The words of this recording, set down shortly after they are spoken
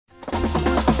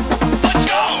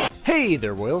Hey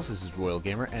there Royals, this is Royal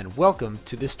Gamer and welcome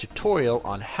to this tutorial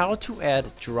on how to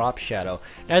add drop shadow.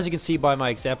 As you can see by my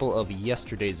example of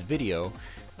yesterday's video,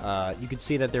 you can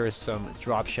see that there is some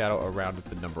drop shadow around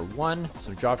the number 1,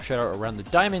 some drop shadow around the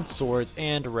diamond swords,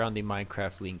 and around the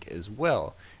Minecraft link as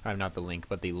well. Not the link,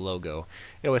 but the logo.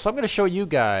 Anyway, so I'm going to show you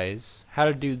guys how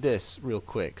to do this real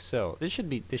quick. So this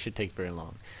should take very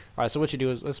long. All right, so what you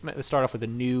do is let's start off with a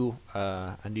new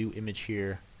image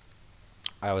here.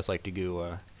 I always like to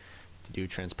do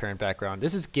transparent background.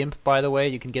 This is Gimp, by the way.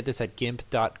 You can get this at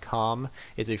gimp.com.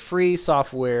 It's a free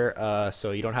software,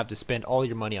 so you don't have to spend all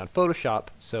your money on Photoshop.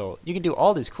 So you can do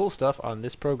all this cool stuff on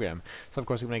this program. So of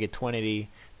course we're going to get 1080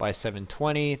 by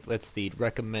 720. That's the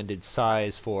recommended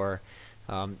size for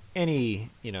any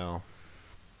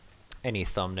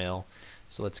thumbnail.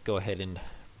 So let's go ahead and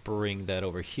bring that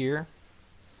over here.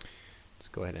 Let's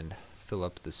go ahead and fill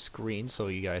up the screen so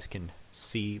you guys can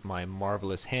see my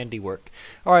marvelous handiwork.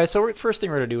 Alright, so first thing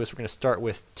we're going to do is we're going to start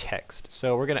with text.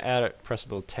 So we're going to add a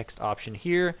pressable text option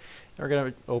here. And we're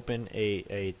going to open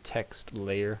a text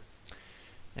layer.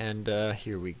 And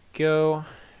here we go.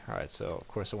 Alright, so of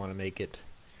course I want to make it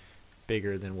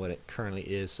bigger than what it currently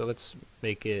is. So let's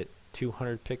make it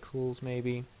 200 pixels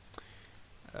maybe.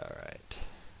 Alright,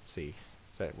 let's see.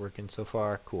 Is that working so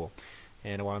far? Cool.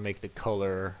 And I want to make the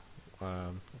color,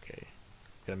 okay.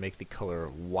 Gonna make the color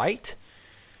white.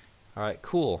 Alright,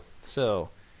 cool. So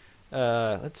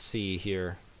let's see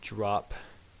here. Drop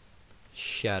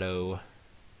shadow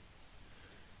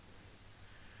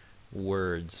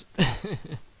words.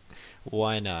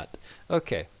 Why not?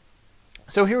 Okay.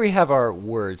 So here we have our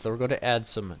words that we're going to add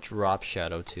some drop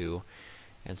shadow to.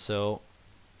 And so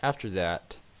after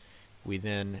that we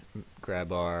then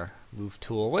grab our move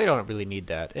tool. We don't really need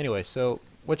that. Anyway, so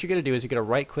what you're going to do is you're going to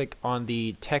right click on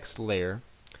the text layer.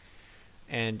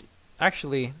 And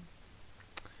actually,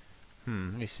 let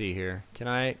me see here. Can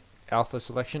I alpha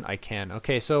selection? I can.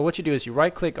 Okay, so what you do is you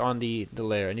right click on the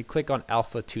layer and you click on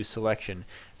alpha to selection.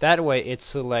 That way it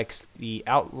selects the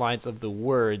outlines of the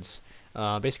words,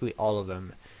 basically all of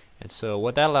them. And so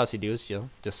what that allows you to do is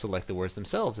just select the words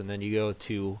themselves, and then you go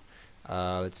to,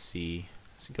 let's see,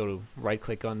 so go to right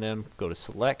click on them, go to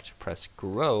select, press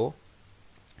grow.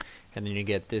 And then you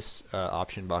get this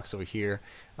option box over here.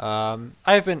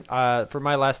 I've been for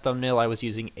my last thumbnail I was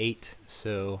using 8,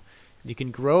 so you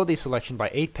can grow the selection by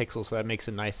 8 pixels, so that makes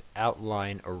a nice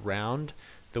outline around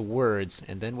the words.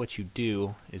 And then what you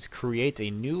do is create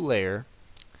a new layer.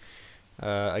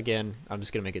 Again, I'm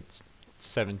just gonna make it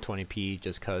 720p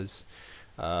just cause.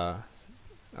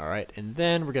 Alright, and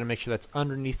then we're gonna make sure that's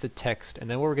underneath the text. And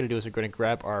then what we're gonna do is we're gonna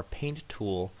grab our paint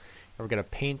tool and we're gonna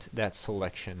paint that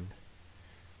selection.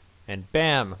 And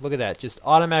bam, look at that, just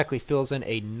automatically fills in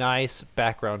a nice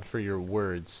background for your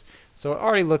words. So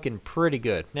already looking pretty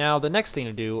good. Now the next thing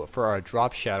to do for our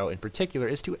drop shadow in particular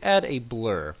is to add a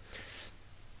blur.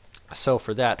 So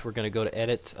for that we're going to go to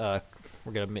edit, we're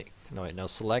going to make,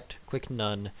 select, click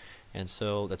none, and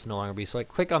so that's no longer be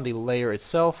select. Click on the layer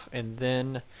itself and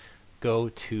then go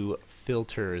to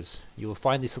filters. You will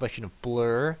find the selection of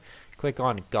blur. Click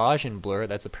on Gaussian blur.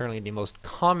 That's apparently the most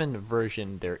common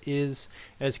version there is.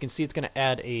 As you can see, it's going to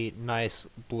add a nice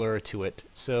blur to it.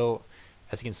 So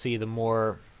as you can see, the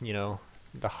more, the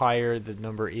higher the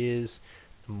number is,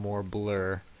 the more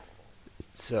blur.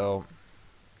 So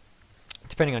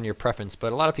depending on your preference,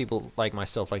 but a lot of people like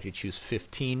myself like to choose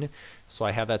 15. So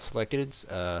I have that selected. It's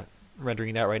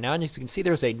rendering that right now, and as you can see,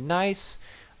 there's a nice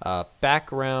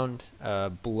background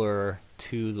blur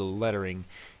to the lettering.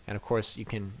 And of course you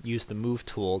can use the move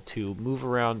tool to move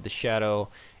around the shadow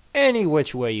any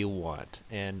which way you want,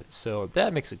 and so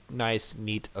that makes a nice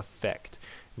neat effect.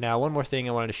 Now one more thing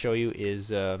I wanted to show you is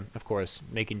of course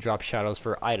making drop shadows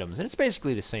for items, and it's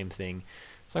basically the same thing.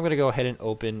 So I'm going to go ahead and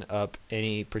open up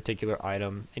any particular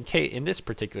item. In this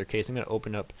particular case I'm going to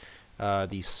open up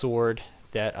the sword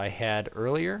that I had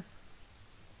earlier.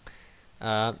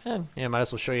 And I might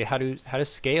as well show you how to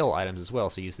scale items as well.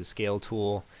 So use the scale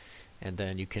tool, and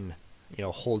then you can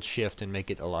hold shift and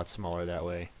make it a lot smaller that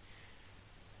way.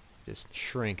 Just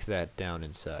shrink that down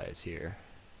in size here.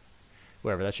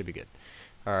 Whatever, that should be good.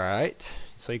 Alright,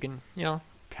 so you can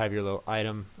have your little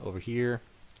item over here.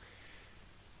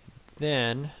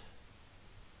 Then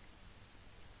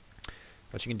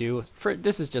what you can do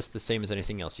this is just the same as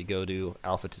anything else. You go to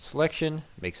alpha to selection,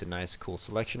 makes a nice cool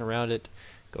selection around it.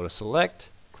 Go to select,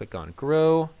 click on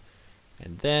grow,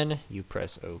 and then you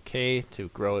press OK to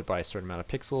grow it by a certain amount of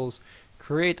pixels.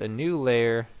 Create a new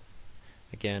layer.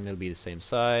 Again, it'll be the same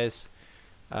size.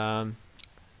 Put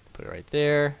it right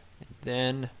there, and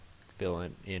then fill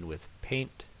it in with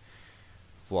paint.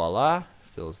 Voila,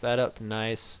 fills that up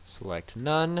nice. Select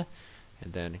none,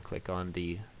 and then click on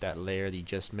that layer that you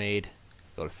just made.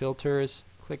 Go to filters,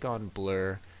 click on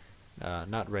blur,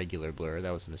 not regular blur,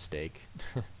 that was a mistake.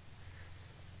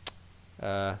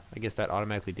 I guess that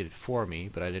automatically did it for me,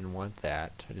 but I didn't want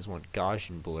that. I just want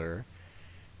Gaussian blur.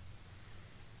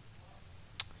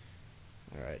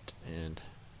 Alright, and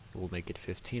we'll make it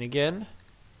 15 again.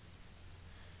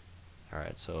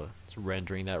 Alright, so it's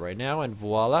rendering that right now, and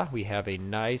voila, we have a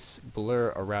nice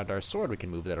blur around our sword. We can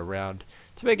move that around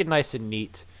to make it nice and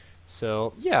neat.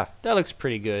 So, yeah, that looks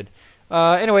pretty good.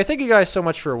 Anyway, thank you guys so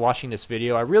much for watching this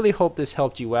video. I really hope this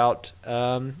helped you out.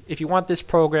 If you want this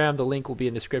program, the link will be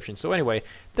in the description. So anyway,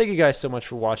 thank you guys so much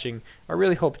for watching. I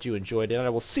really hope you enjoyed it, and I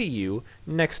will see you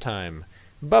next time.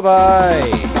 Bye-bye!